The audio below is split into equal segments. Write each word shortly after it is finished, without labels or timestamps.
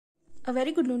A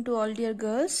very good noon to all dear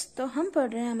girls. तो हम पढ़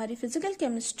रहे हैं हमारी फिजिकल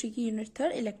केमिस्ट्री की यूनिट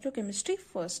 3 इलेक्ट्रोकेमिस्ट्री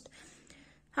फर्स्ट।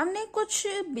 हमने कुछ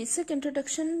बेसिक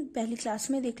इंट्रोडक्शन पहली क्लास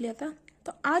में देख लिया था।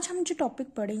 तो आज हम जो टॉपिक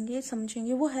पढ़ेंगे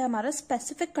समझेंगे वो है हमारा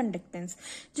स्पेसिफिक कंडक्टेंस,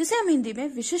 जिसे हम हिंदी में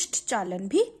विशिष्ट चालन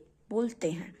भी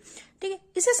बोलते हैं। ठीक है,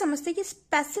 इसे समझते हैं कि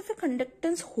स्पेसिफिक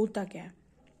कंडक्टेंस होता क्या है।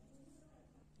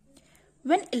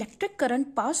 When electric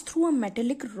current pass through a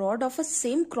metallic rod of a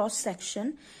same cross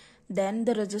section, then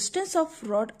the resistance of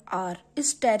rod R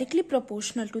is directly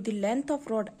proportional to the length of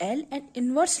rod L and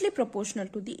inversely proportional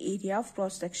to the area of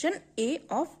cross section A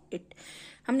of it.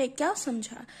 हमने क्या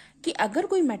समझा कि अगर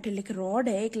कोई metallic rod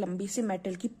है, एक लंबी सी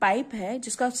metal की पाइप है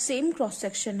जिसका सेम क्रॉस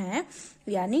सेक्शन है,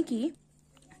 यानी कि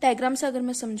डायग्राम से अगर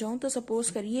मैं समझाऊं तो सपोज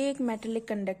करिए एक मेटेलिक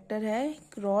कंडक्टर है,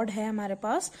 एक रॉड है हमारे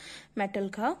पास मेटल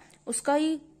का, उसका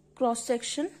ये क्रॉस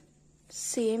सेक्शन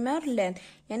सेम है और लेंथ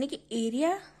यानी कि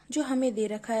एरिया जो हमें दे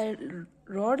रखा है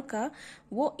रॉड का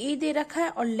वो ए दे रखा है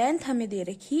और लेंथ हमें दे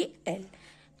रखी है एल।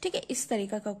 ठीक है, इस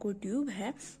तरीका का कोई ट्यूब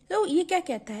है। तो ये क्या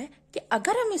कहता है कि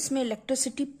अगर हम इसमें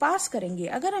इलेक्ट्रिसिटी पास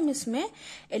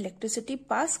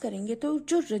करेंगे तो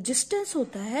जो रेजिस्टेंस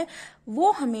होता है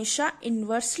वो हमेशा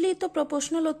इनवर्सली तो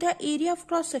प्रोपोर्शनल होता है एरिया ऑफ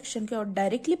क्रॉस सेक्शन के और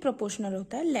डायरेक्टली प्रोपोर्शनल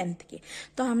होता है लेंथ के।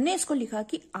 तो हमने इसको लिखा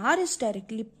कि are is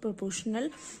directly proportional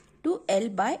to L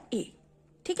by ए।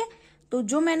 ठीक है, तो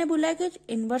जो मैंने बोला है कि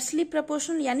इनवर्सली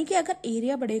प्रोपोर्शनल यानी कि अगर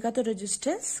एरिया बढ़ेगा तो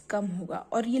रेजिस्टेंस कम होगा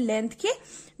और ये लेंथ के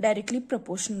डायरेक्टली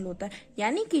प्रोपोर्शनल होता है।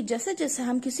 यानी कि जैसे जैसे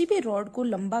हम किसी भी रॉड को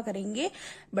लंबा करेंगे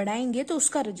बढ़ाएंगे तो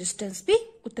उसका रेजिस्टेंस भी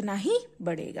उतना ही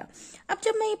बढ़ेगा। अब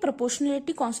जब मैं ये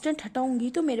प्रोपोर्शनलिटी कांस्टेंट हटाऊंगी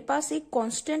तो मेरे पास एक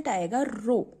कांस्टेंट आएगा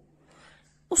रो,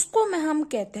 उसको हम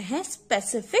कहते हैं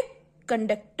स्पेसिफिक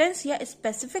कंडक्टेंस या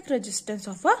specific resistance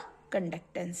of a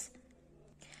conductance.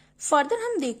 Further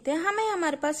हम देखते हैं,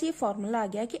 हमारे पास ये फॉर्मूला आ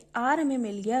गया कि आर हमें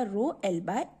मिल गया रो एल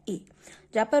बाय ए,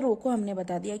 जहां पर रो को हमने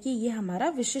बता दिया कि ये हमारा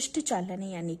विशिष्ट चालन है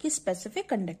यानी कि स्पेसिफिक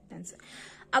कंडक्टेंस।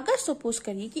 अगर सपोज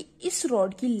करिए कि इस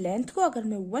रॉड की लेंथ को अगर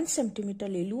मैं 1 सेंटीमीटर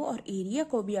ले लूं और एरिया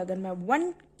को भी अगर मैं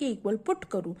 1 के इक्वल पुट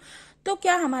करूं तो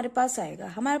क्या हमारे पास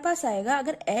आएगा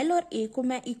अगर एल और ए को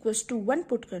मैं इक्वल्स टू 1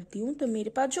 पुट करती हूँ तो मेरे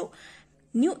पास जो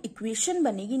न्यू इक्वेशन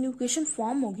बनेगी, न्यू इक्वेशन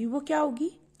फॉर्म होगी, वो क्या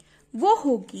होगी? वो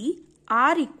होगी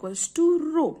R इक्वल्स टू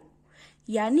रो,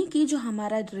 यानी कि जो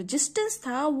हमारा रेजिस्टेंस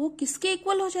था वो किसके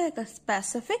इक्वल हो जाएगा?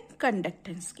 स्पेसिफिक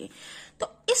कंडक्टेंस के। तो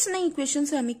इस नई इक्वेशन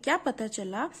से हमें क्या पता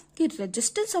चला कि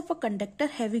resistance of a conductor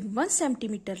having 1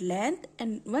 centimetre length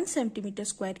and 1 centimetre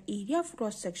square area of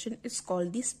cross section is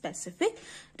called the specific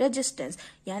resistance.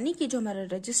 यानी कि जो हमारा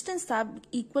रेजिस्टेंस था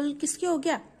इक्वल किसके हो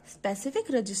गया?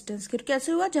 स्पेसिफिक रेजिस्टेंस के।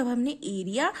 कैसे हुआ? जब हमने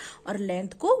एरिया और लेंथ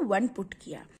को 1 पुट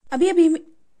किया। अभी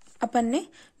अपन ने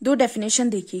 2 डेफिनेशन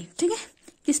देखी, ठीक है,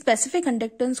 कि स्पेसिफिक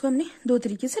कंडक्टेंस को हमने 2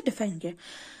 तरीके से डिफाइन किया।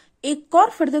 एक और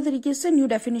फर्दर तरीके से न्यू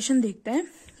डेफिनेशन देखते हैं।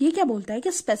 ये क्या बोलता है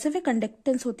कि स्पेसिफिक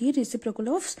कंडक्टेंस होती है reciprocal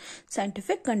of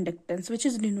scientific conductance which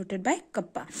is denoted by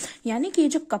kappa. यानी कि ये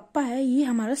जो कप्पा है ये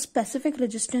हमारा स्पेसिफिक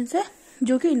रेजिस्टेंस है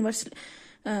जो कि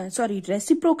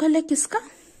रेसिप्रोकल है किसका?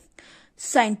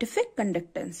 साइंटिफिक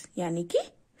कंडक्टेंस यानी कि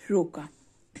रो का।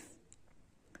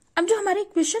 अब जो हमारी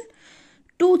इक्वेशन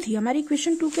 2 थी, हमारी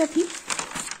इक्वेशन 2 क्या थी?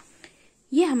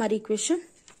 ये हमारी इक्वेशन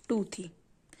 2 थी।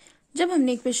 जब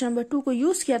हमने इक्वेशन नंबर 2 को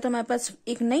यूज किया तो हमारे पास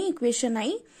एक नई इक्वेशन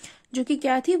आई जो कि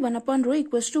क्या थी? 1 upon rho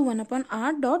equals to 1 upon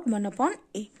R dot 1 upon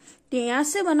ए। तो यहां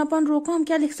से 1 अपॉन रो को हम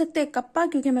क्या लिख सकते हैं? कप्पा,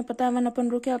 क्योंकि हमें पता है 1 अपॉन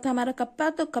रो क्या होता है हमारा कप्पा।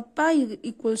 तो kappa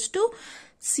equals to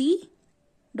C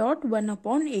dot 1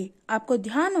 upon ए। आपको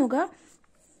ध्यान होगा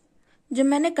जब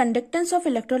मैंने कंडक्टेंस ऑफ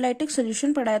इलेक्ट्रोलाइटिक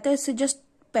सोल्यूशन पढ़ाया था, इससे जस्ट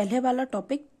पहले वाला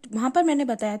टॉपिक, वहां पर मैंने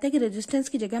बताया था कि रेजिस्टेंस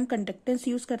की जगह हम कंडक्टेंस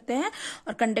यूज करते हैं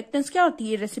और कंडक्टेंस क्या होती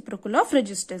है? Reciprocal of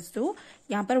resistance. तो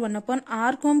यहाँ पर 1 अपॉन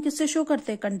आर को हम किससे शो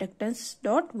करते हैं? कंडक्टेंस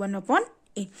डॉट 1 अपॉन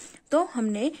ए। तो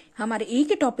हमने हमारे ए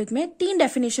के टॉपिक में 3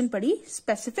 डेफिनेशन पढ़ी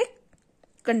स्पेसिफिक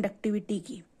कंडक्टिविटी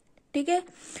की। ठीक है,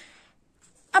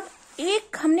 अब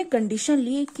एक हमने कंडीशन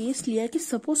ली, एक केस लिया कि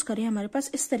सपोज करें हमारे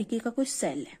पास इस तरीके का कोई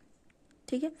सेल है,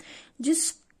 ठीक है,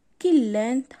 जिसकी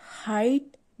लेंथ,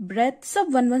 हाइट, ब्रेथ सब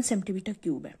 1 सेंटीमीटर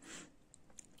क्यूब है।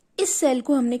 इस सेल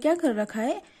को हमने क्या कर रखा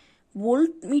है?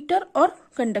 वोल्ट मीटर और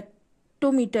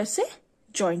कंडक्टोमीटर से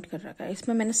जॉइंट कर रखा है।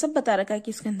 इसमें मैंने सब बता रखा है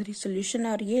कि इसके अंदर ही सोल्यूशन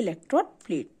है और ये इलेक्ट्रोड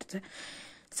प्लेट है।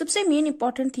 सबसे मेन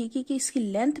इंपॉर्टेंट थी कि इसकी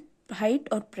लेंथ,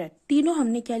 हाइट और ब्रेथ तीनों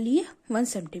हमने क्या लिए? 1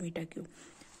 सेंटीमीटर क्यूब।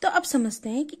 तो अब समझते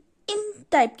हैं कि इन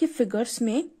टाइप के फिगर्स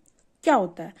में क्या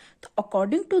होता है। तो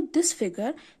according to this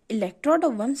figure, electrode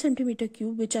of 1 centimetre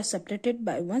cube which are separated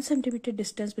by 1 centimetre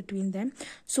distance between them,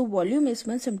 so volume is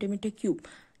 1 centimetre cube.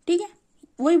 ठीक है,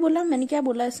 वही बोला मैंने, क्या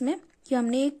बोला इसमें कि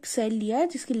हमने एक सेल लिया है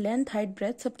जिसकी लेंथ, हाइट,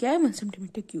 ब्रेथ सब क्या है? 1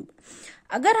 सेंटीमीटर क्यूब।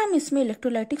 अगर हम इसमें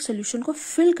इलेक्ट्रोलाइटिक सोल्यूशन को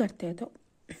फिल करते हैं तो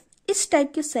इस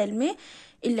टाइप के सेल में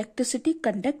इलेक्ट्रिसिटी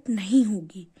कंडक्ट नहीं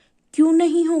होगी। क्यों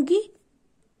नहीं होगी?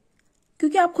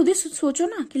 क्योंकि आप खुद ही सोचो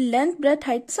ना कि लेंथ ब्रेथ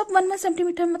हाइट सब 1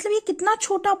 सेंटीमीटर, मतलब ये कितना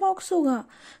छोटा बॉक्स होगा।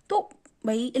 तो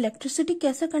भाई इलेक्ट्रिसिटी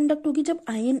कैसे कंडक्ट होगी जब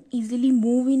आयन इजीली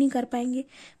मूव ही नहीं कर पाएंगे।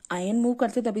 आयन मूव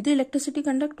करते तभी तो इलेक्ट्रिसिटी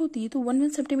कंडक्ट होती है। तो 1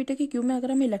 सेंटीमीटर के क्यूब में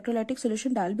अगर हम इलेक्ट्रोलाइटिक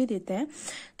सोल्यूशन डाल भी देते हैं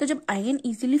तो जब आयन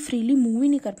इजीली फ्रीली मूव ही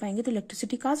नहीं कर पाएंगे तो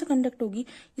इलेक्ट्रिसिटी कहाँ से कंडक्ट होगी।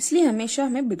 इसलिए हमेशा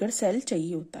हमें बिगर सेल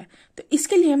चाहिए होता है। तो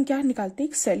इसके लिए हम क्या निकालते हैं,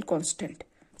 एक सेल कॉन्स्टेंट।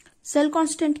 सेल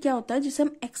कॉन्स्टेंट क्या होता है, जिसे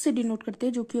हम एक्स से डिनोट करते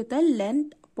हैं, जो कि होता है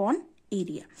लेंथ अपॉन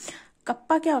एरिया।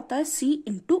 कप्पा क्या होता है, सी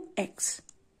इंटू एक्स।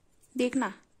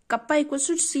 देखना kappa equals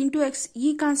to C into x,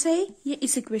 ये कहां से है, ये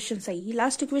इस इक्वेशन से है। ये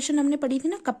लास्ट इक्वेशन हमने पढ़ी थी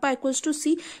ना, कप्पा इक्वल्स टू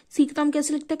सी। सी को तो हम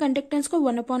कैसे लिखते हैं, कंडक्टेंस को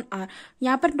 1/r।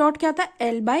 यहाँ पर डॉट क्या था,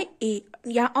 L/A।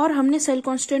 यहाँ और हमने सेल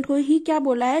कांस्टेंट को ही क्या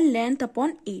बोला है, लेंथ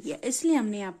अपॉन एरिया, इसलिए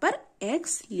हमने यहाँ पर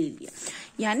एक्स ले लिया।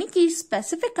 यानी कि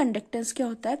स्पेसिफिक कंडक्टेंस क्या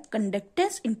होता है,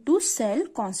 कंडक्टेंस इनटू सेल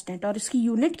कांस्टेंट, और इसकी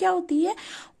यूनिट क्या होती है,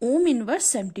 ओम इनवर्स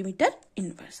सेंटीमीटर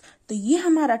इनवर्स। तो ये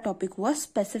हमारा टॉपिक हुआ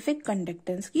स्पेसिफिक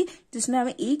कंडक्टेंस की, जिसमें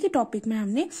हमें एक ही टॉपिक में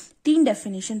हमने 3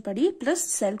 डेफिनेशन पढ़ी, प्लस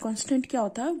सेल कांस्टेंट क्या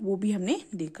होता है वो भी हमने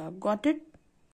देखा। Got it?